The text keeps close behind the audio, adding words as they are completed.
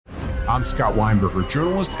I'm Scott Weinberger,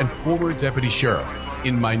 journalist and former deputy sheriff.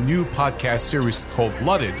 In my new podcast series,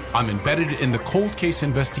 Cold-Blooded, I'm embedded in the cold case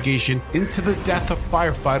investigation into the death of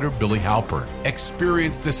firefighter Billy Halpern.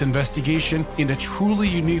 Experience this investigation in a truly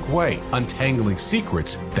unique way, untangling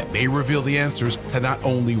secrets that may reveal the answers to not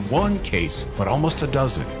only one case, but almost a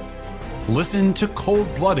dozen. Listen to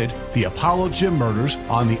Cold-Blooded, the Apollo Gym Murders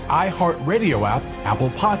on the iHeartRadio app, Apple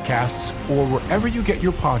Podcasts, or wherever you get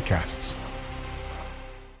your podcasts.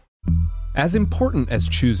 As important as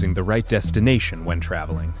choosing the right destination when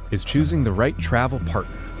traveling is choosing the right travel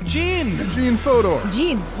partner. Gene Fodor.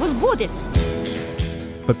 Gene, was good.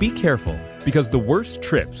 But be careful, because the worst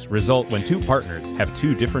trips result when two partners have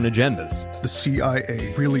two different agendas. The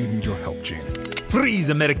CIA really need your help, Gene. Freeze,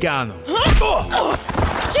 Americano.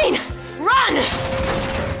 Gene, run!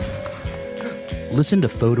 Listen to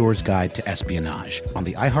Fodor's Guide to Espionage on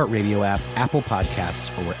the iHeartRadio app, Apple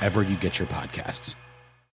Podcasts, or wherever you get your podcasts.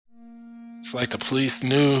 It's like the police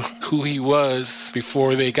knew who he was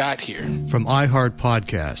before they got here. From iHeart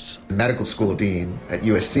Podcasts. Medical school dean at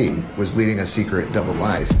USC was leading a secret double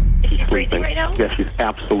life. She's breathing right now? Yes, she's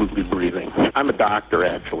absolutely breathing. I'm a doctor,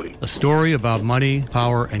 actually. A story about money,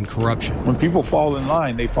 power, and corruption. When people fall in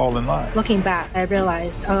line, they fall in line. Looking back, I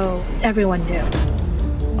realized, everyone knew.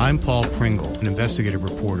 I'm Paul Pringle, an investigative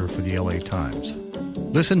reporter for the LA Times.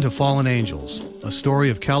 Listen to Fallen Angels, a story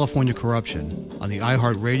of California corruption on the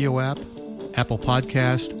iHeartRadio app, Apple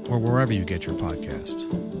Podcast, or wherever you get your podcasts.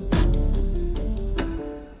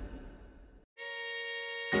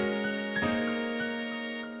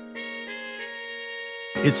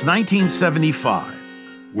 It's 1975.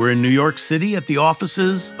 We're in New York City at the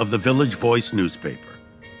offices of the Village Voice newspaper.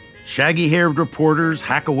 Shaggy-haired reporters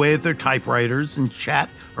hack away at their typewriters and chat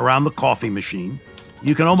around the coffee machine.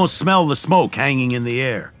 You can almost smell the smoke hanging in the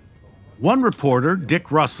air. One reporter,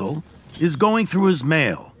 Dick Russell, is going through his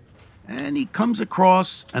mail, and he comes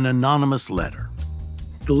across an anonymous letter.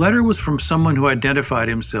 The letter was from someone who identified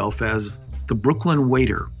himself as the Brooklyn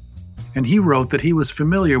Waiter, and he wrote that he was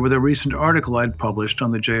familiar with a recent article I'd published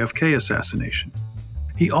on the JFK assassination.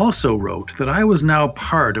 He also wrote that I was now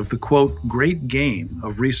part of the, quote, great game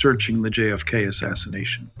of researching the JFK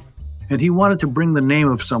assassination, and he wanted to bring the name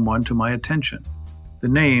of someone to my attention. The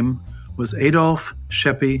name was Adolf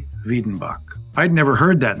Sheppy Wiedenbach. I'd never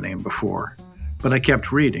heard that name before, but I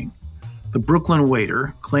kept reading. The Brooklyn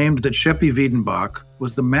Waiter claimed that Sheppy Wiedenbach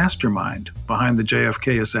was the mastermind behind the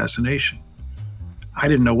JFK assassination. I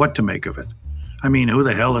didn't know what to make of it. I mean, who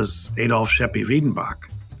the hell is Adolf Sheppy Wiedenbach?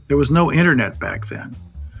 There was no internet back then,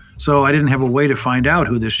 so I didn't have a way to find out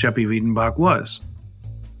who this Sheppy Wiedenbach was.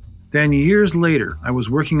 Then years later, I was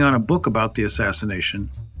working on a book about the assassination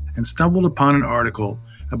and stumbled upon an article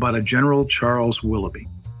about a General Charles Willoughby.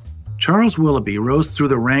 Charles Willoughby rose through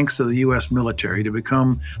the ranks of the U.S. military to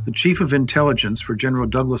become the chief of intelligence for General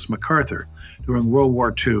Douglas MacArthur during World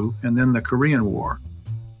War II and then the Korean War.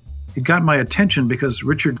 It got my attention because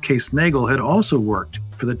Richard Case Nagel had also worked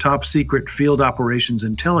for the top secret Field Operations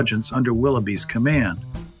Intelligence under Willoughby's command.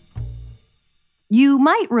 You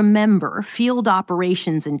might remember Field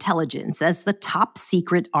Operations Intelligence as the top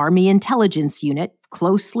secret Army intelligence unit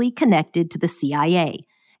closely connected to the CIA.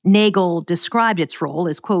 Nagel described its role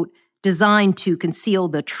as, quote, designed to conceal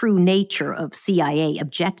the true nature of CIA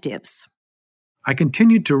objectives. I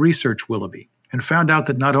continued to research Willoughby and found out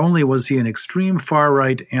that not only was he an extreme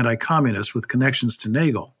far-right anti-communist with connections to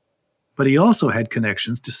Nagel, but he also had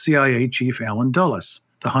connections to CIA Chief Allen Dulles,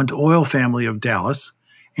 the Hunt oil family of Dallas,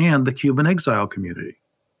 and the Cuban exile community.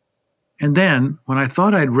 And then, when I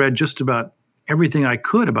thought I'd read just about everything I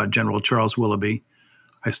could about General Charles Willoughby,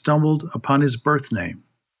 I stumbled upon his birth name.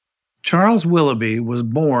 Charles Willoughby was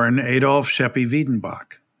born Adolf Sheppy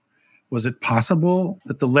Wiedenbach. Was it possible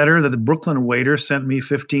that the letter that the Brooklyn Waiter sent me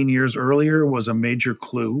 15 years earlier was a major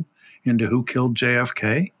clue into who killed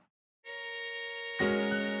JFK?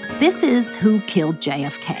 This is Who Killed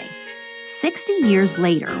JFK. 60 years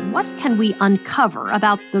later, what can we uncover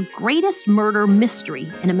about the greatest murder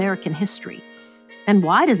mystery in American history? And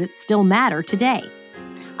why does it still matter today?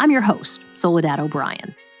 I'm your host, Soledad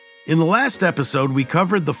O'Brien. In the last episode, we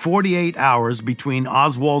covered the 48 hours between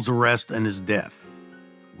Oswald's arrest and his death.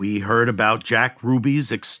 We heard about Jack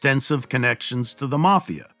Ruby's extensive connections to the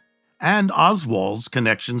mafia and Oswald's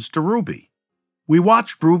connections to Ruby. We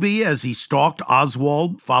watched Ruby as he stalked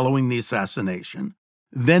Oswald following the assassination,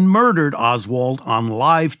 then murdered Oswald on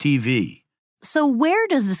live TV. So where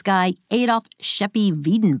does this guy, Adolf Sheppy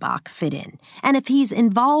Wiedenbach, fit in? And if he's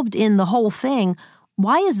involved in the whole thing,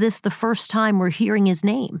 why is this the first time we're hearing his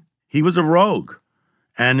name? He was a rogue.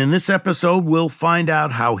 And in this episode, we'll find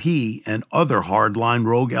out how he and other hardline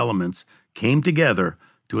rogue elements came together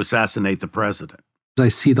to assassinate the president. I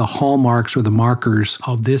see the hallmarks or the markers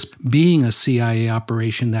of this being a CIA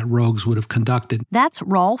operation that rogues would have conducted. That's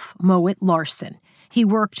Rolf Mowat Larsen. He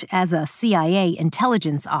worked as a CIA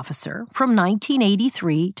intelligence officer from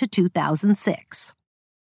 1983 to 2006.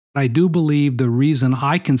 I do believe the reason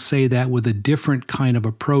I can say that with a different kind of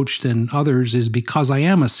approach than others is because I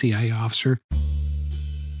am a CIA officer.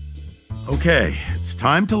 Okay, it's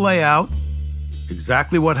time to lay out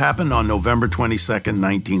exactly what happened on November 22nd,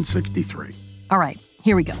 1963. All right,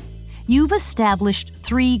 here we go. You've established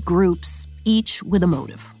 3 groups, each with a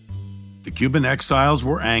motive. The Cuban exiles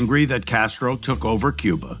were angry that Castro took over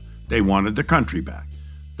Cuba. They wanted the country back.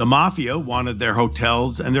 The mafia wanted their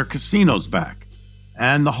hotels and their casinos back.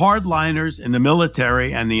 And the hardliners in the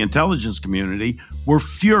military and the intelligence community were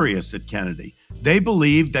furious at Kennedy. They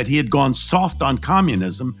believed that he had gone soft on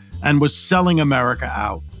communism and was selling America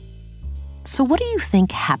out. So what do you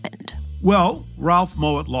think happened? Well, Rolf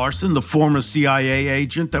Mowat Larsen, the former CIA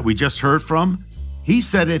agent that we just heard from, he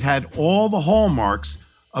said it had all the hallmarks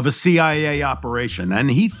of a CIA operation, and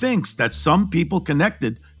he thinks that some people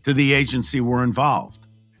connected to the agency were involved.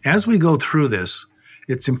 As we go through this,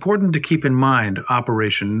 it's important to keep in mind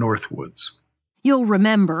Operation Northwoods. You'll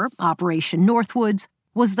remember Operation Northwoods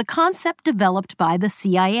was the concept developed by the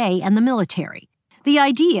CIA and the military. The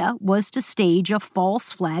idea was to stage a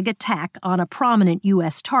false flag attack on a prominent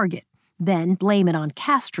U.S. target, then blame it on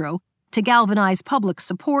Castro to galvanize public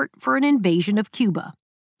support for an invasion of Cuba.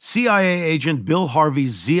 CIA agent Bill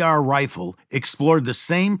Harvey's ZR rifle explored the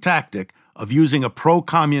same tactic of using a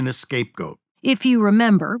pro-communist scapegoat. If you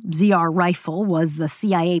remember, ZR Rifle was the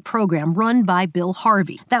CIA program run by Bill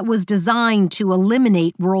Harvey that was designed to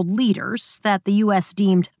eliminate world leaders that the U.S.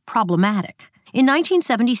 deemed problematic. In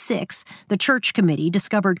 1976, the Church Committee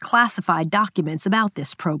discovered classified documents about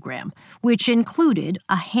this program, which included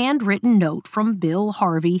a handwritten note from Bill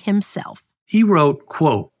Harvey himself. He wrote,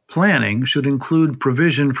 quote, "Planning should include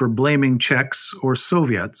provision for blaming Czechs or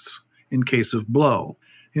Soviets in case of blow.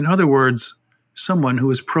 In other words, someone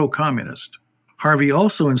who is pro-communist." Harvey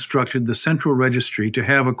also instructed the Central Registry to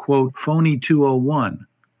have a, quote, "phony 201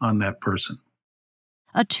 on that person."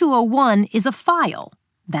 A 201 is a file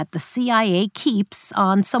that the CIA keeps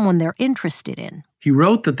on someone they're interested in. He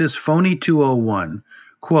wrote that this phony 201,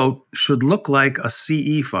 quote, "should look like a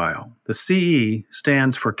CE file." The CE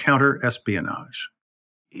stands for counter-espionage.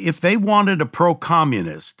 If they wanted a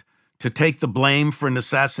pro-communist to take the blame for an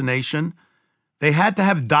assassination, they had to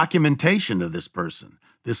have documentation of this person,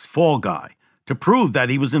 this fall guy, to prove that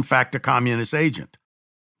he was in fact a communist agent.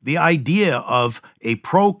 The idea of a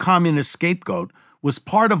pro-communist scapegoat was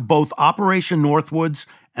part of both Operation Northwoods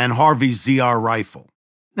and Harvey's ZR rifle.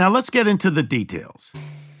 Now let's get into the details.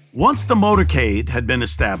 Once the motorcade had been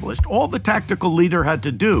established, all the tactical leader had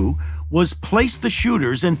to do was place the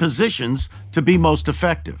shooters in positions to be most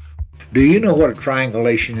effective. Do you know what a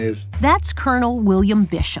triangulation is? That's Colonel William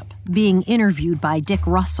Bishop being interviewed by Dick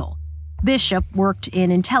Russell. Bishop worked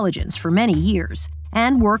in intelligence for many years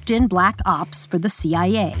and worked in black ops for the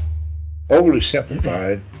CIA. Overly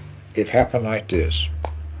simplified, it happened like this.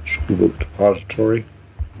 Schoolbook depository,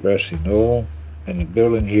 grassy knoll, and the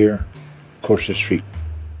building here, of course, the street.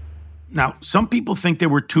 Now, some people think there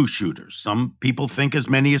were 2 shooters. Some people think as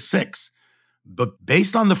many as 6. But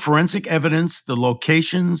based on the forensic evidence, the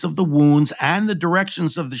locations of the wounds, and the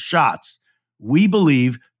directions of the shots, we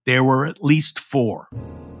believe there were at least 4.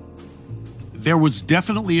 There was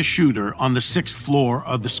definitely a shooter on the 6th floor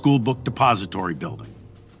of the schoolbook depository building.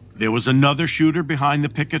 There was another shooter behind the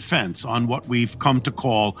picket fence on what we've come to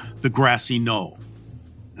call the grassy knoll.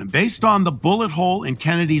 And based on the bullet hole in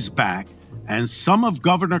Kennedy's back and some of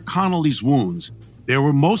Governor Connolly's wounds, there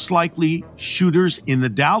were most likely shooters in the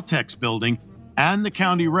Daltex building and the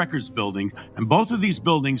County Records building, and both of these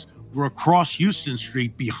buildings were across Houston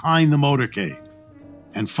Street behind the motorcade.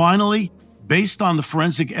 And finally, based on the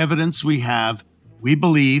forensic evidence we have, we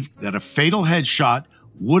believe that a fatal headshot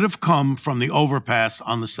would have come from the overpass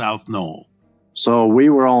on the South Knoll. So we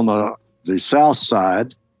were on the south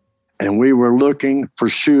side, and we were looking for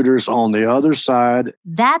shooters on the other side.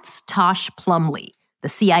 That's Tosh Plumlee, the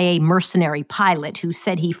CIA mercenary pilot who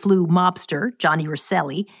said he flew mobster Johnny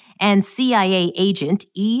Rosselli and CIA agent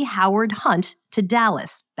E. Howard Hunt to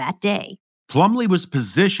Dallas that day. Plumlee was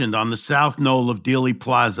positioned on the South Knoll of Dealey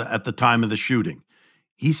Plaza at the time of the shooting.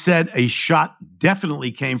 He said a shot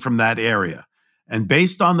definitely came from that area. And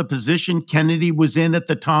based on the position Kennedy was in at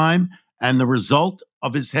the time and the result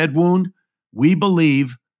of his head wound, we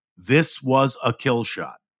believe this was a kill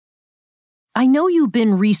shot. I know you've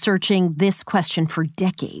been researching this question for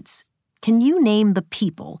decades. Can you name the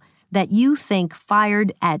people that you think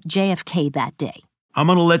fired at JFK that day? I'm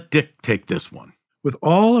going to let Dick take this one. With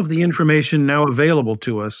all of the information now available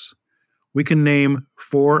to us, we can name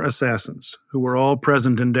 4 assassins who were all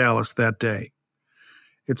present in Dallas that day.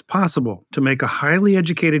 It's possible to make a highly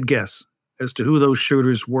educated guess as to who those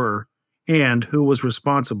shooters were and who was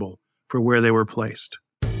responsible for where they were placed.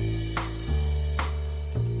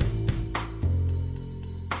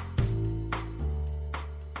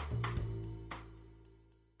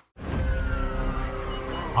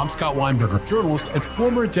 I'm Scott Weinberger, journalist and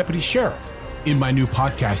former deputy sheriff. In my new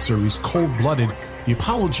podcast series, Cold Blooded, The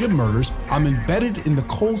Apollo Gym Murders, I'm embedded in the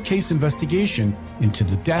cold case investigation into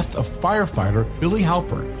the death of firefighter Billy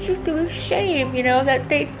Halpern. It's just a shame, that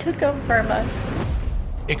they took him from us.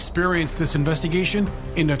 Experience this investigation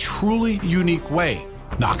in a truly unique way,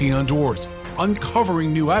 knocking on doors,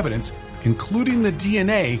 uncovering new evidence, including the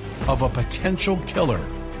DNA of a potential killer.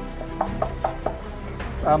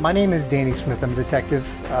 My name is Danny Smith. I'm a detective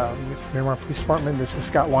with Miramar Police Department. This is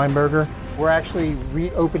Scott Weinberger. We're actually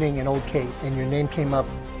reopening an old case, and your name came up.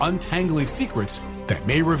 Untangling secrets that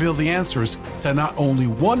may reveal the answers to not only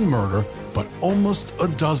one murder, but almost a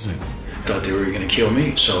dozen. I thought they were going to kill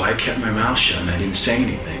me, so I kept my mouth shut and I didn't say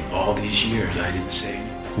anything. All these years, I didn't say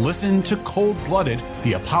anything. Listen to Cold Blooded,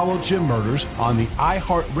 The Apollo Gym Murders on the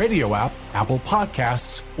iHeartRadio app, Apple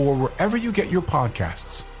Podcasts, or wherever you get your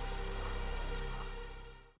podcasts.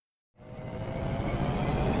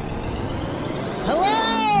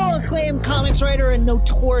 Hello, acclaimed comics writer and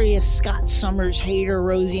notorious Scott Summers hater,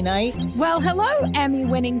 Rosie Knight. Well, hello,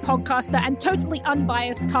 Emmy-winning podcaster and totally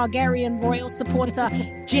unbiased Targaryen royal supporter,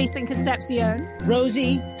 Jason Concepcion.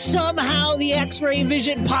 Rosie, somehow the X-Ray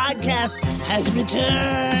Vision podcast has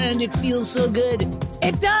returned. It feels so good.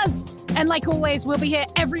 It does. And like always, we'll be here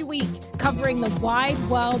every week covering the wide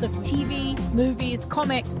world of TV, movies,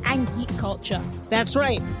 comics, and geek culture. That's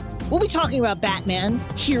right. We'll be talking about Batman,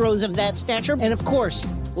 heroes of that stature, and of course,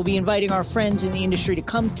 we'll be inviting our friends in the industry to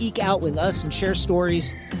come geek out with us and share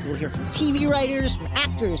stories. We'll hear from TV writers, from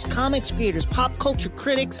actors, comics creators, pop culture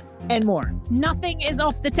critics, and more. Nothing is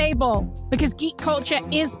off the table because geek culture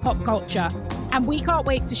is pop culture, and we can't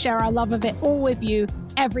wait to share our love of it all with you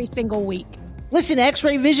every single week. Listen to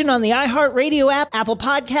X-Ray Vision on the iHeartRadio app, Apple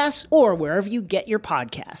Podcasts, or wherever you get your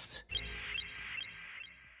podcasts.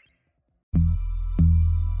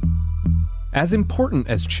 As important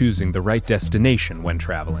as choosing the right destination when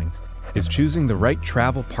traveling is choosing the right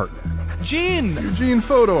travel partner. Eugene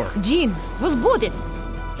Fodor. Gene was booted.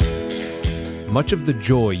 Much of the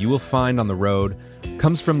joy you will find on the road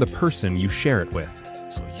comes from the person you share it with.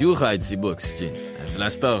 So you write the books, Gene, and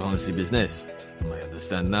Vlastar runs the business. I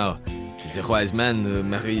understand now. It is a wise man who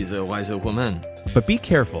marries a wiser woman. But be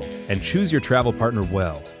careful and choose your travel partner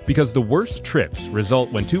well, because the worst trips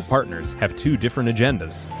result when two partners have two different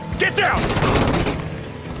agendas. Get down!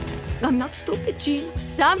 I'm not stupid, Gene.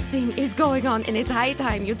 Something is going on, and it's high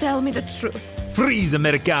time you tell me the truth. Freeze,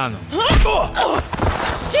 Americano!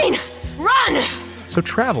 Gene, run! So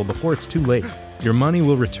travel before it's too late. Your money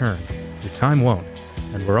will return, your time won't,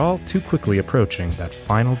 and we're all too quickly approaching that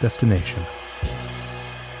final destination.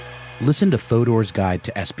 Listen to Fodor's Guide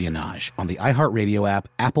to Espionage on the iHeartRadio app,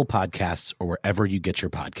 Apple Podcasts, or wherever you get your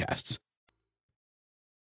podcasts.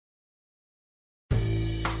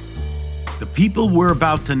 The people we're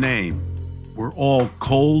about to name were all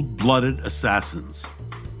cold-blooded assassins.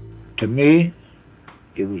 To me,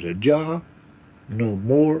 it was a job, no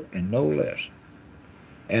more and no less.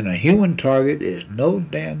 And a human target is no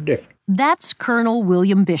damn different. That's Colonel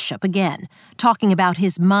William Bishop again, talking about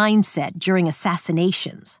his mindset during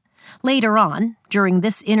assassinations. Later on, during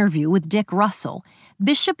this interview with Dick Russell,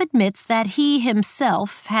 Bishop admits that he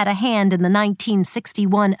himself had a hand in the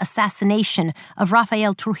 1961 assassination of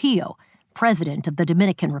Rafael Trujillo, president of the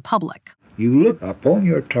Dominican Republic. You look upon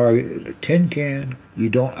your target as a tin can. You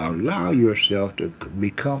don't allow yourself to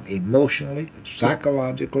become emotionally,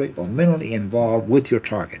 psychologically, or mentally involved with your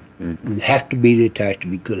target. You have to be detached to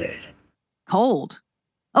be good at it. Cold.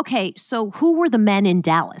 Okay, so who were the men in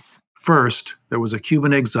Dallas? First, there was a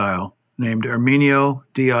Cuban exile named Herminio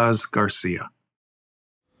Diaz Garcia.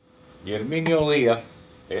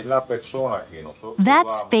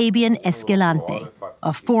 That's Fabian Escalante,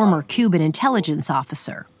 a former Cuban intelligence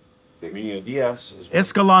officer.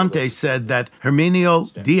 Escalante said that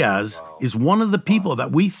Herminio Diaz is one of the people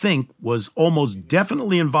that we think was almost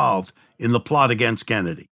definitely involved in the plot against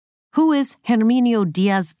Kennedy. Who is Herminio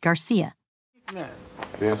Diaz Garcia?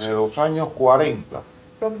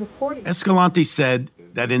 Escalante said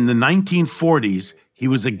that in the 1940s, he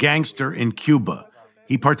was a gangster in Cuba.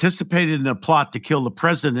 He participated in a plot to kill the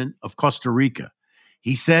president of Costa Rica.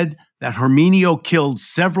 He said that Herminio killed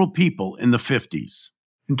several people in the 50s.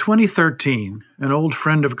 In 2013, an old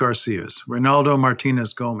friend of Garcia's, Reynaldo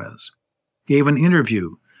Martinez Gomez, gave an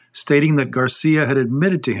interview stating that Garcia had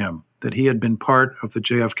admitted to him that he had been part of the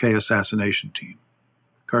JFK assassination team.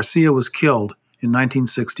 Garcia was killed in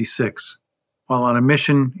 1966 while on a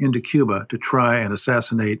mission into Cuba to try and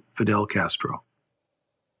assassinate Fidel Castro.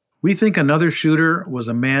 We think another shooter was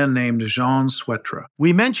a man named Jean Suetre.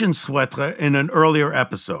 We mentioned Suetre in an earlier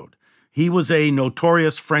episode. He was a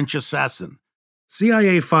notorious French assassin.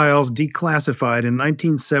 CIA files declassified in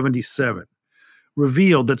 1977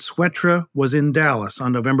 revealed that Suetre was in Dallas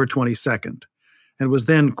on November 22nd and was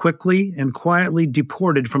then quickly and quietly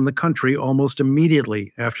deported from the country almost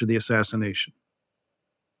immediately after the assassination.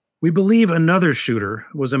 We believe another shooter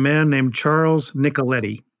was a man named Charles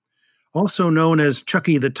Nicoletti, also known as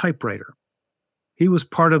Chucky the Typewriter. He was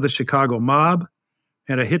part of the Chicago mob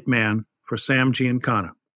and a hitman for Sam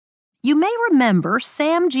Giancana. You may remember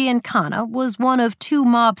Sam Giancana was one of two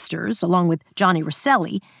mobsters, along with Johnny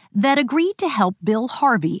Rosselli, that agreed to help Bill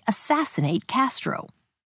Harvey assassinate Castro.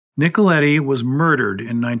 Nicoletti was murdered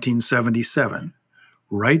in 1977,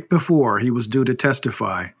 right before he was due to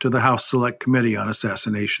testify to the House Select Committee on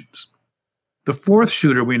Assassinations. The fourth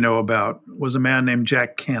shooter we know about was a man named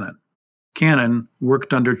Jack Cannon. Cannon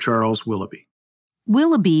worked under Charles Willoughby.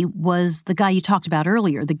 Willoughby was the guy you talked about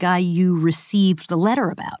earlier, the guy you received the letter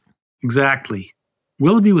about. Exactly.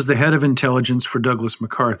 Willoughby was the head of intelligence for Douglas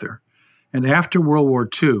MacArthur, and after World War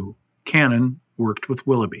II, Cannon worked with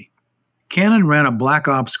Willoughby. Cannon ran a black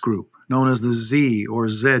ops group known as the Z or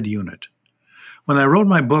Z Unit. When I wrote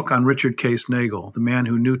my book on Richard Case Nagel, the man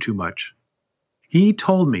who knew too much, he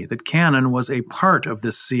told me that Cannon was a part of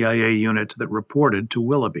this CIA unit that reported to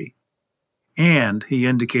Willoughby. And he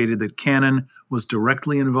indicated that Cannon was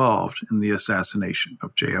directly involved in the assassination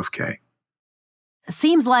of JFK.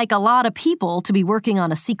 Seems like a lot of people to be working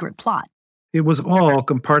on a secret plot. It was all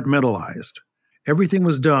compartmentalized. Everything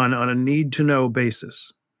was done on a need-to-know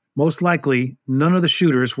basis. Most likely, none of the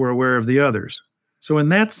shooters were aware of the others. So in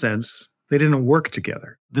that sense, they didn't work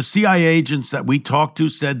together. The CIA agents that we talked to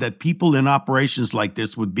said that people in operations like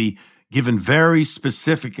this would be given very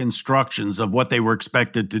specific instructions of what they were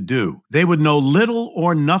expected to do. They would know little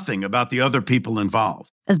or nothing about the other people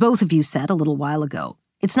involved. As both of you said a little while ago,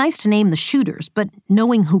 it's nice to name the shooters, but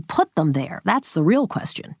knowing who put them there, that's the real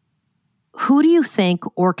question. Who do you think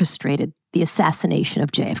orchestrated the assassination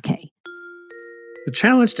of JFK? The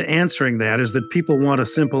challenge to answering that is that people want a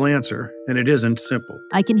simple answer, and it isn't simple.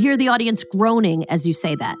 I can hear the audience groaning as you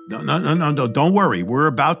say that. No, don't worry. We're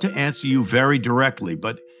about to answer you very directly,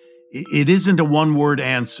 but it isn't a one-word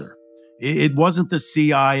answer. It wasn't the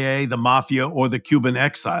CIA, the mafia, or the Cuban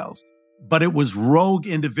exiles, but it was rogue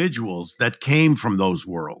individuals that came from those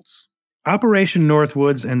worlds. Operation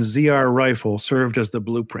Northwoods and ZR Rifle served as the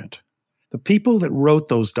blueprint. The people that wrote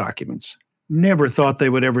those documents never thought they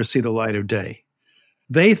would ever see the light of day.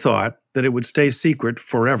 They thought that it would stay secret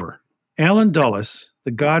forever. Allen Dulles,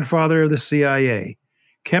 the godfather of the CIA,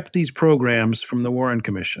 kept these programs from the Warren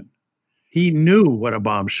Commission. He knew what a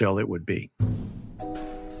bombshell it would be.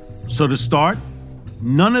 So to start,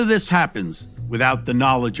 none of this happens without the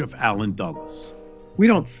knowledge of Allen Dulles. We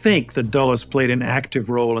don't think that Dulles played an active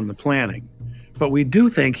role in the planning, but we do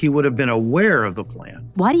think he would have been aware of the plan.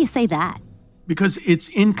 Why do you say that? Because it's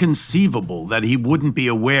inconceivable that he wouldn't be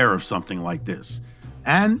aware of something like this.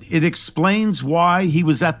 And it explains why he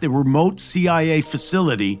was at the remote CIA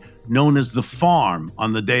facility known as the Farm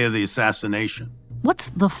on the day of the assassination. What's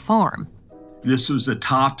the Farm? This was a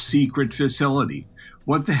top secret facility.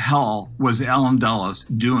 What the hell was Allen Dulles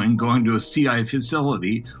doing going to a CIA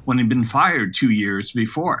facility when he'd been fired 2 years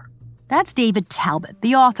before? That's David Talbot,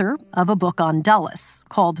 the author of a book on Dulles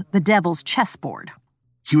called The Devil's Chessboard.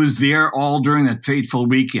 He was there all during that fateful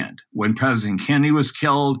weekend when President Kennedy was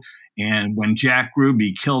killed and when Jack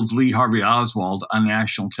Ruby killed Lee Harvey Oswald on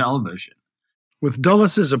national television. With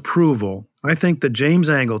Dulles' approval, I think that James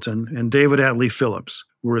Angleton and David Atlee Phillips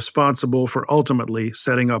were responsible for ultimately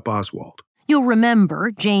setting up Oswald. You'll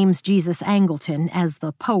remember James Jesus Angleton as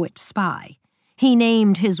the poet spy. He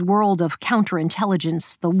named his world of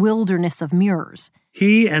counterintelligence the Wilderness of Mirrors.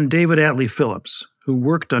 He and David Atlee Phillips, who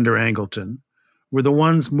worked under Angleton, were the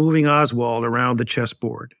ones moving Oswald around the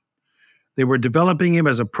chessboard. They were developing him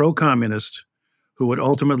as a pro-communist who would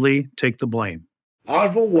ultimately take the blame.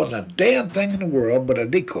 Oswald wasn't a damn thing in the world but a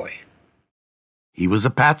decoy. He was a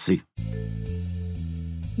patsy.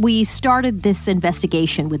 We started this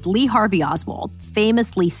investigation with Lee Harvey Oswald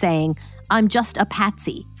famously saying, "I'm just a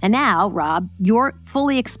patsy." And now, Rob, you're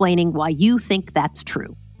fully explaining why you think that's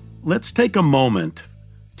true. Let's take a moment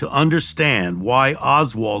to understand why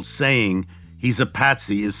Oswald saying he's a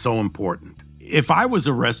patsy is so important. If I was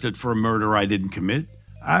arrested for a murder I didn't commit,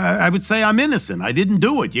 I would say I'm innocent. I didn't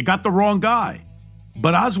do it. You got the wrong guy.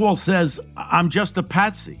 But Oswald says, I'm just a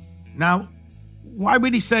patsy. Now, why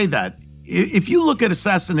would he say that? If you look at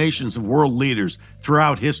assassinations of world leaders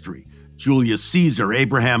throughout history, Julius Caesar,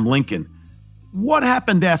 Abraham Lincoln, what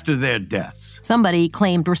happened after their deaths? Somebody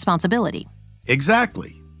claimed responsibility.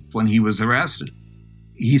 Exactly. When he was arrested,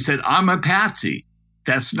 he said, I'm a patsy.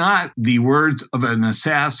 That's not the words of an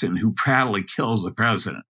assassin who proudly kills the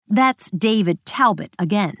president. That's David Talbot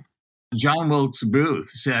again. John Wilkes Booth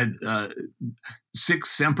said, sic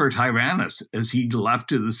semper tyrannis, as he left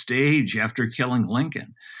to the stage after killing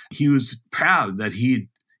Lincoln. He was proud that he'd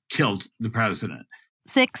killed the president.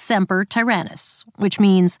 Sic semper tyrannis, which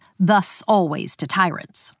means thus always to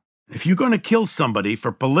tyrants. If you're going to kill somebody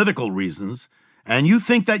for political reasons, and you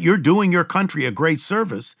think that you're doing your country a great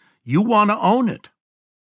service, you want to own it.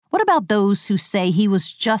 What about those who say he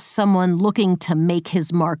was just someone looking to make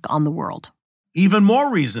his mark on the world? Even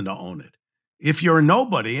more reason to own it. If you're a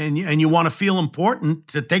nobody and you want to feel important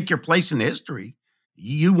to take your place in history,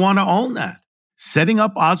 you want to own that. Setting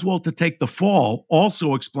up Oswald to take the fall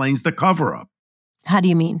also explains the cover-up. How do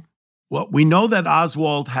you mean? Well, we know that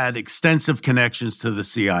Oswald had extensive connections to the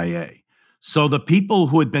CIA. So the people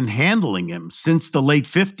who had been handling him since the late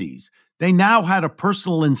 50s, they now had a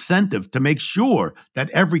personal incentive to make sure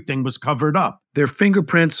that everything was covered up. Their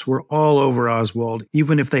fingerprints were all over Oswald,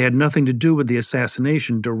 even if they had nothing to do with the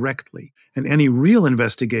assassination directly, and any real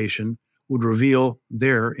investigation would reveal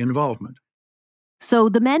their involvement. So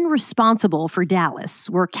the men responsible for Dallas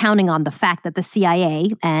were counting on the fact that the CIA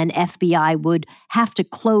and FBI would have to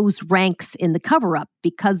close ranks in the cover-up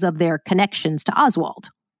because of their connections to Oswald.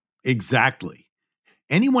 Exactly.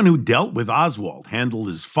 Anyone who dealt with Oswald, handled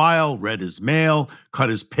his file, read his mail, cut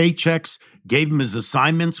his paychecks, gave him his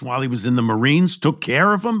assignments while he was in the Marines, took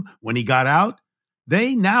care of him when he got out,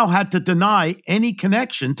 they now had to deny any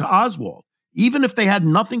connection to Oswald, even if they had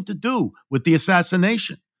nothing to do with the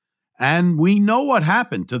assassination. And we know what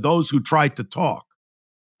happened to those who tried to talk.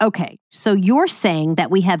 Okay, so you're saying that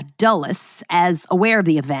we have Dulles as aware of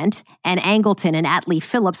the event and Angleton and Atlee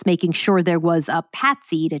Phillips making sure there was a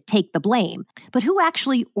patsy to take the blame. But who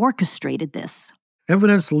actually orchestrated this?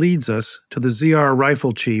 Evidence leads us to the ZR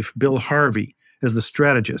Rifle Chief Bill Harvey as the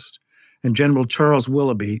strategist and General Charles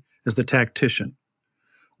Willoughby as the tactician.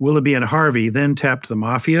 Willoughby and Harvey then tapped the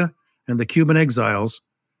Mafia and the Cuban exiles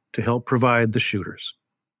to help provide the shooters.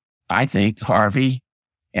 I think Harvey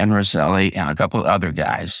and Rosselli and a couple of other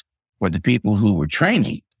guys were the people who were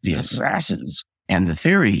training the assassins. And the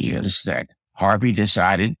theory is that Harvey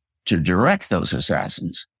decided to direct those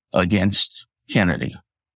assassins against Kennedy.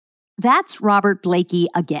 That's Robert Blakey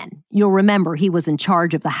again. You'll remember he was in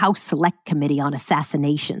charge of the House Select Committee on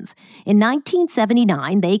Assassinations. In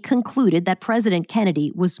 1979, they concluded that President Kennedy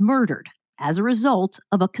was murdered as a result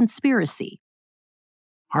of a conspiracy.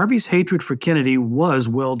 Harvey's hatred for Kennedy was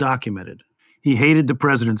well documented. He hated the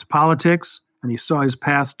president's politics, and he saw his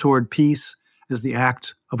path toward peace as the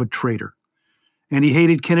act of a traitor. And he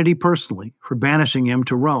hated Kennedy personally for banishing him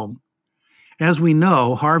to Rome. As we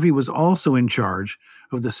know, Harvey was also in charge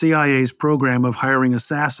of the CIA's program of hiring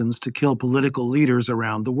assassins to kill political leaders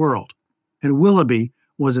around the world. And Willoughby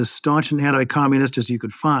was as staunch an anti-communist as you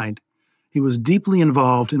could find. He was deeply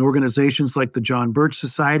involved in organizations like the John Birch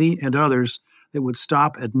Society and others that would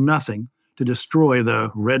stop at nothing to destroy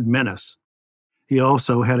the Red Menace. He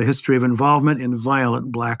also had a history of involvement in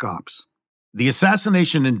violent black ops. The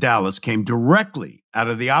assassination in Dallas came directly out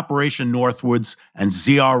of the Operation Northwoods and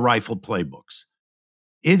ZR Rifle playbooks.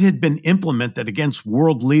 It had been implemented against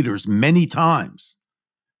world leaders many times,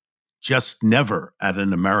 just never at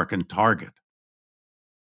an American target.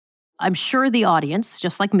 I'm sure the audience,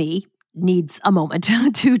 just like me, needs a moment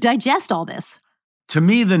to digest all this. To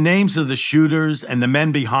me, the names of the shooters and the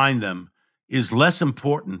men behind them is less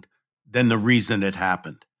important than the reason it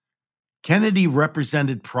happened. Kennedy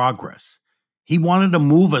represented progress. He wanted to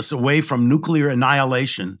move us away from nuclear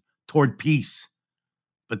annihilation toward peace.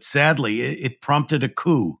 But sadly, it prompted a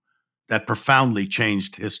coup that profoundly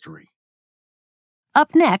changed history.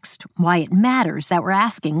 Up next, why it matters that we're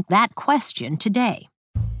asking that question today.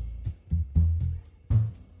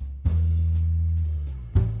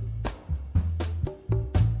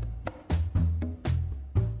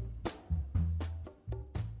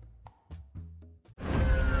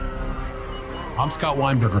 I'm Scott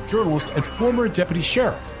Weinberger, journalist and former deputy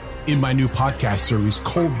sheriff. In my new podcast series,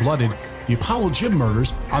 Cold Blooded, The Apollo Gym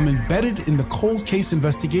Murders, I'm embedded in the cold case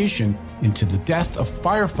investigation into the death of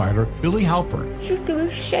firefighter Billy Halpern. It's just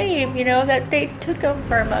a shame, that they took him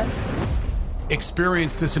from us.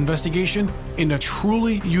 Experience this investigation in a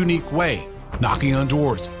truly unique way. knocking on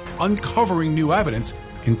doors, uncovering new evidence,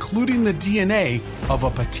 including the DNA of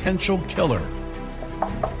a potential killer.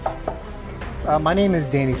 My name is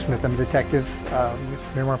Danny Smith. I'm a detective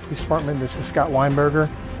with Miramar Police Department. This is Scott Weinberger.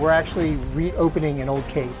 We're actually reopening an old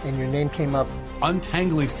case, and your name came up.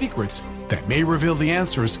 Untangling secrets that may reveal the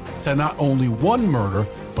answers to not only one murder,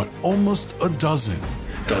 but almost a dozen.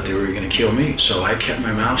 I thought they were going to kill me, so I kept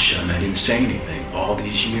my mouth shut and I didn't say anything. All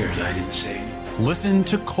these years, I didn't say anything. Listen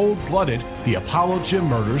to Cold Blooded, the Apollo Gym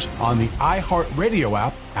Murders on the iHeartRadio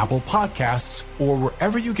app, Apple Podcasts, or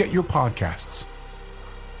wherever you get your podcasts.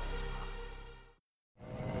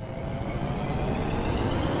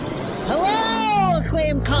 Hello,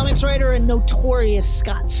 acclaimed comics writer and notorious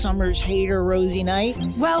Scott Summers hater, Rosie Knight.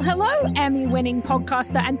 Well, hello, Emmy-winning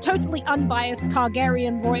podcaster and totally unbiased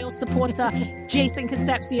Targaryen royal supporter, Jason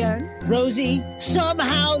Concepcion. Rosie,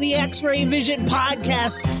 somehow the X-Ray Vision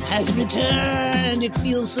podcast has returned. It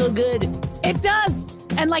feels so good. It does.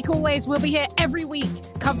 And like always, we'll be here every week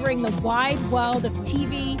covering the wide world of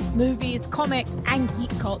TV, movies, comics, and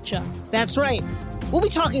geek culture. That's right. We'll be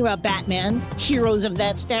talking about Batman, heroes of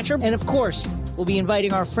that stature, and of course, we'll be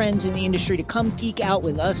inviting our friends in the industry to come geek out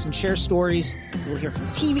with us and share stories. We'll hear from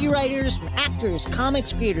TV writers, from actors,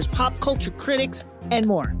 comics creators, pop culture critics, and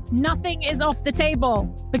more. Nothing is off the table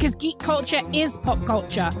because geek culture is pop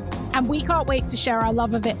culture, and we can't wait to share our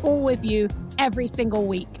love of it all with you every single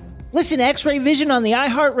week. Listen to X-Ray Vision on the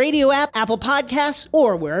iHeartRadio app, Apple Podcasts,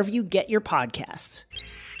 or wherever you get your podcasts.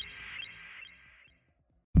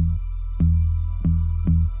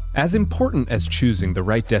 As important as choosing the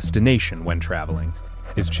right destination when traveling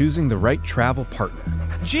is choosing the right travel partner.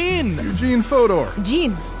 Eugene Fodor.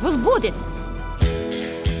 Gene, возбудит.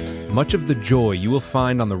 Much of the joy you will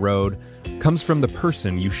find on the road comes from the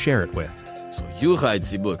person you share it with. So you write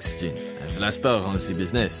the books, Gene, and Vlastar runs the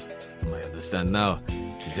business. I understand now.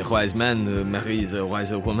 The wise man marries a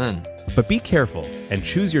wiser woman. But be careful and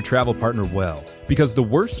choose your travel partner well, because the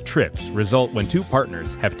worst trips result when two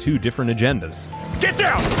partners have two different agendas. Get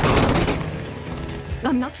down!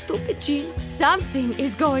 I'm not stupid, Gene. Something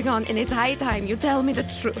is going on, and it's high time you tell me the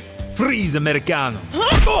truth. Freeze, Americano!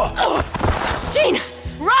 Gene,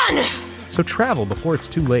 run! So travel before it's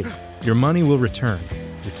too late. Your money will return,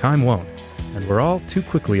 your time won't, and we're all too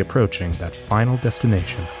quickly approaching that final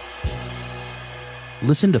destination.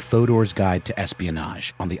 Listen to Fodor's Guide to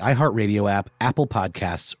Espionage on the iHeartRadio app, Apple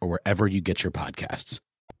Podcasts, or wherever you get your podcasts.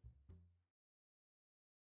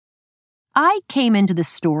 I came into this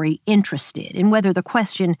story interested in whether the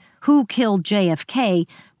question, who killed JFK,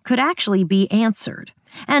 could actually be answered.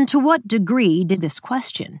 And to what degree did this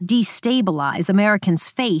question destabilize Americans'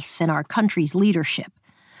 faith in our country's leadership?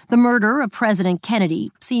 The murder of President Kennedy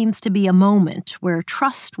seems to be a moment where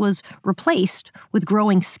trust was replaced with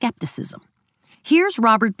growing skepticism. Here's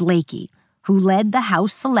Robert Blakey, who led the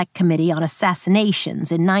House Select Committee on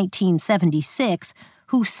Assassinations in 1976,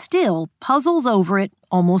 who still puzzles over it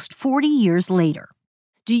almost 40 years later.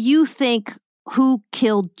 Do you think who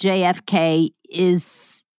killed JFK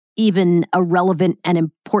is even a relevant and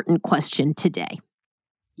important question today?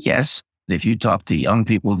 Yes, if you talk to young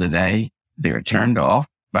people today, they're turned off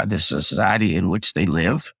by the society in which they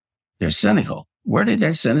live. They're cynical. Where did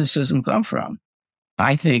that cynicism come from?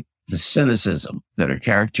 I think the cynicism that are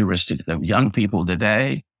characteristic of young people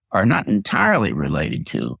today are not entirely related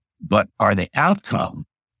to, but are the outcome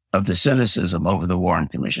of the cynicism over the Warren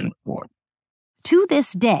Commission report. To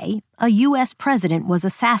this day, a U.S. president was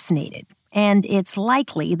assassinated, and it's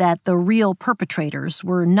likely that the real perpetrators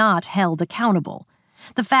were not held accountable.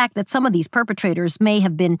 The fact that some of these perpetrators may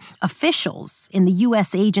have been officials in the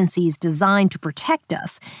U.S. agencies designed to protect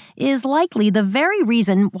us is likely the very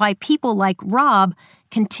reason why people like Rob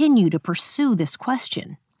continue to pursue this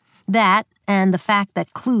question. That, and the fact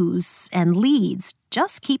that clues and leads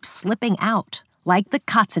just keep slipping out, like the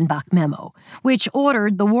Katzenbach memo, which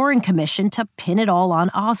ordered the Warren Commission to pin it all on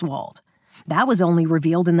Oswald. That was only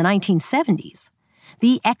revealed in the 1970s.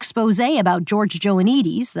 The expose about George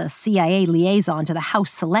Joanides, the CIA liaison to the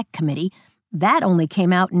House Select Committee, that only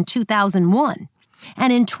came out in 2001.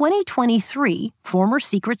 And in 2023, former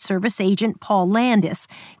Secret Service agent Paul Landis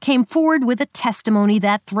came forward with a testimony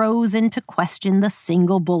that throws into question the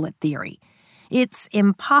single bullet theory. It's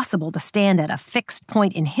impossible to stand at a fixed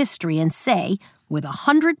point in history and say, with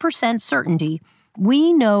 100% certainty,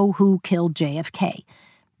 we know who killed JFK,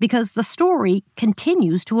 because the story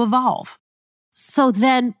continues to evolve. So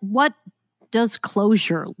then, what does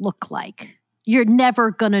closure look like? You're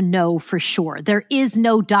never going to know for sure. There is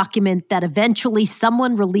no document that eventually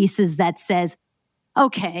someone releases that says,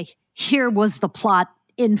 okay, here was the plot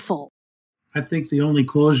in full. I think the only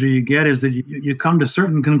closure you get is that you come to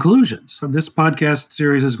certain conclusions. So this podcast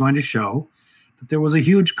series is going to show that there was a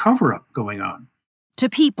huge cover-up going on. To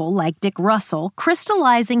people like Dick Russell,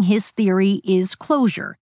 crystallizing his theory is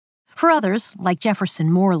closure. For others, like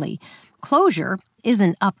Jefferson Morley, closure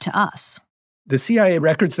isn't up to us. The CIA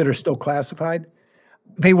records that are still classified,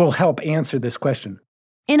 they will help answer this question.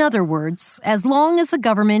 In other words, as long as the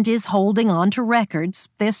government is holding on to records,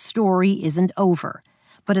 this story isn't over.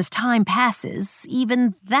 But as time passes,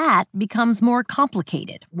 even that becomes more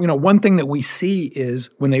complicated. One thing that we see is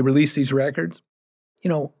when they release these records,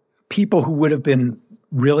 people who would have been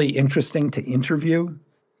really interesting to interview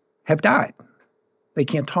have died. They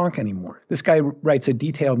can't talk anymore. This guy writes a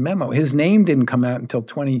detailed memo. His name didn't come out until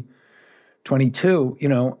 2022,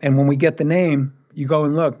 and when we get the name, you go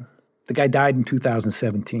and look, the guy died in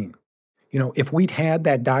 2017. If we'd had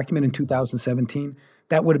that document in 2017,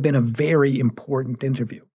 that would have been a very important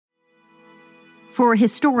interview. For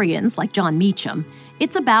historians like John Meacham,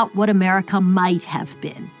 it's about what America might have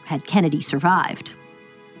been had Kennedy survived.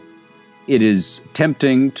 It is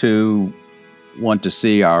tempting to want to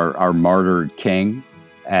see our martyred king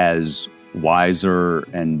as wiser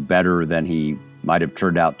and better than he might have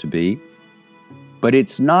turned out to be. But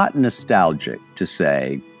it's not nostalgic to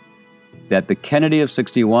say that the Kennedy of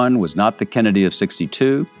 61 was not the Kennedy of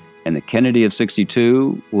 62, and the Kennedy of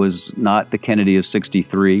 62 was not the Kennedy of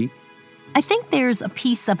 63. I think there's a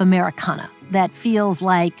piece of Americana that feels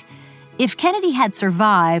like if Kennedy had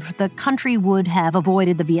survived, the country would have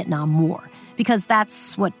avoided the Vietnam War, because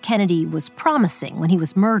that's what Kennedy was promising when he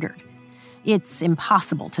was murdered. It's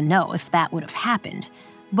impossible to know if that would have happened,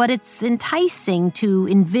 but it's enticing to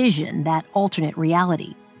envision that alternate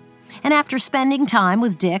reality. And after spending time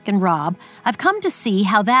with Dick and Rob, I've come to see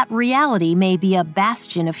how that reality may be a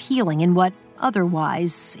bastion of healing in what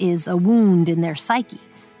otherwise is a wound in their psyche.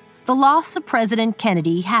 The loss of President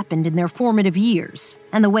Kennedy happened in their formative years,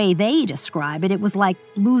 and the way they describe it, it was like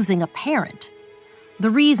losing a parent. The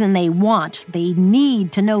reason they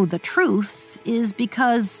need to know the truth is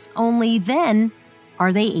because only then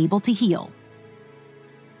are they able to heal.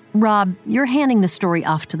 Rob, you're handing the story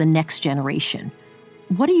off to the next generation.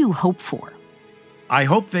 What do you hope for? I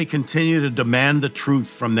hope they continue to demand the truth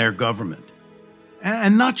from their government.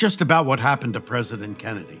 And not just about what happened to President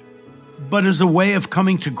Kennedy, but as a way of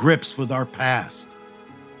coming to grips with our past.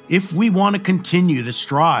 If we want to continue to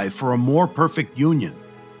strive for a more perfect union,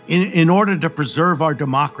 in order to preserve our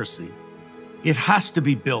democracy, it has to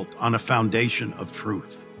be built on a foundation of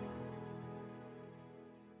truth.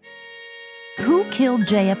 Who Killed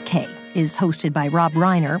JFK is hosted by Rob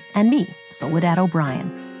Reiner and me, Soledad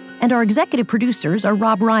O'Brien. And our executive producers are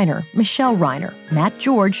Rob Reiner, Michelle Reiner, Matt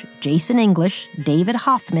George, Jason English, David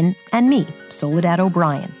Hoffman, and me, Soledad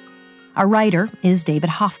O'Brien. Our writer is David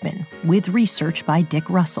Hoffman, with research by Dick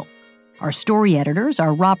Russell. Our story editors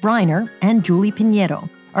are Rob Reiner and Julie Pinheiro.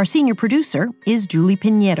 Our senior producer is Julie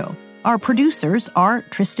Pinheiro. Our producers are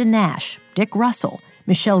Tristan Nash, Dick Russell,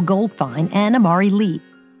 Michelle Goldfein, and Amari Lee.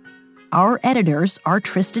 Our editors are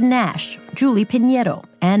Tristan Nash, Julie Pinheiro,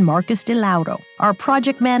 and Marcus DeLauro. Our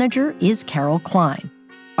project manager is Carol Klein.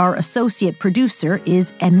 Our associate producer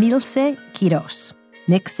is Emilce Quiros.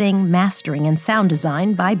 Mixing, mastering, and sound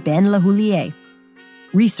design by Ben LaHoulier.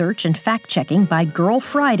 Research and fact-checking by Girl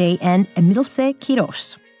Friday and Emilce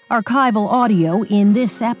Quiros. Archival audio in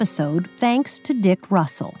this episode thanks to Dick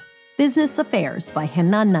Russell. Business Affairs by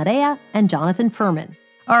Hernan Narea and Jonathan Furman.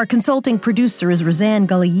 Our consulting producer is Roseanne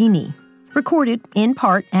Gagliini. Recorded in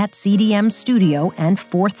part at CDM Studio and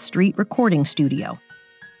 4th Street Recording Studio.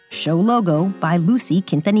 Show logo by Lucy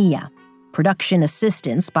Quintanilla. Production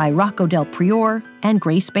assistance by Rocco Del Prior and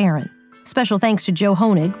Grace Barron. Special thanks to Joe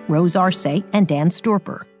Honig, Rose Arce, and Dan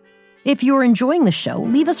Storper. If you're enjoying the show,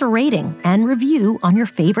 leave us a rating and review on your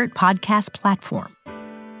favorite podcast platform.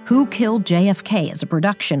 Who Killed JFK is a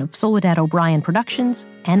production of Soledad O'Brien Productions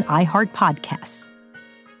and iHeart Podcasts.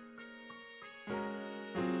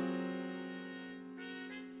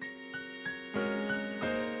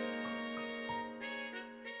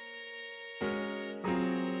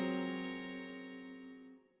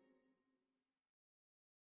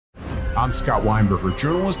 I'm Scott Weinberger,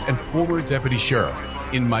 journalist and former deputy sheriff.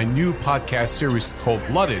 In my new podcast series,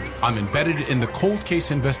 Cold-Blooded, I'm embedded in the cold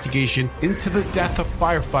case investigation into the death of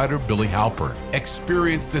firefighter Billy Halpern.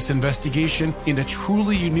 Experience this investigation in a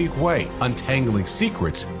truly unique way, untangling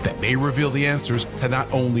secrets that may reveal the answers to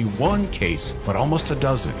not only one case, but almost a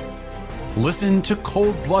dozen. Listen to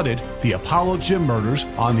Cold-Blooded, The Apollo Gym Murders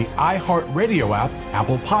on the iHeartRadio app,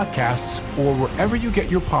 Apple Podcasts, or wherever you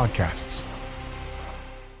get your podcasts.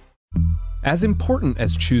 As important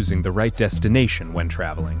as choosing the right destination when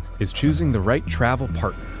traveling is choosing the right travel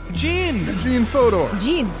partner. Gene Fodor.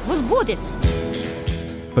 Gene, was good.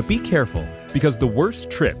 But be careful, because the worst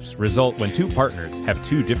trips result when two partners have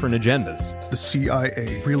two different agendas. The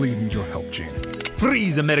CIA really need your help, Gene.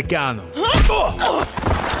 Freeze, Americano.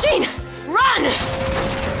 Gene, run!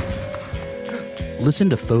 Listen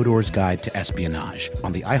to Fodor's Guide to Espionage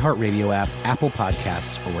on the iHeartRadio app, Apple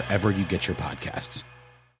Podcasts, or wherever you get your podcasts.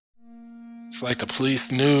 It's like the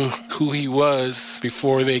police knew who he was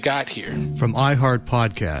before they got here. From iHeart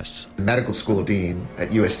Podcasts. The medical school dean at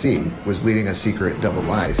USC was leading a secret double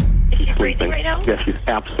life. He's breathing right now? Yes, he's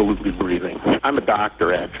absolutely breathing. I'm a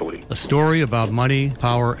doctor, actually. A story about money,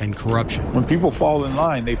 power, and corruption. When people fall in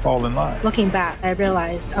line, they fall in line. Looking back, I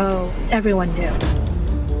realized, everyone knew.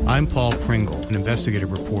 I'm Paul Pringle, an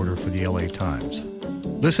investigative reporter for the LA Times.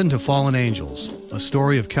 Listen to Fallen Angels, a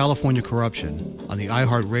story of California corruption on the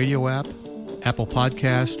iHeartRadio app, Apple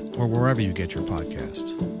Podcast, or wherever you get your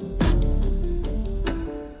podcasts.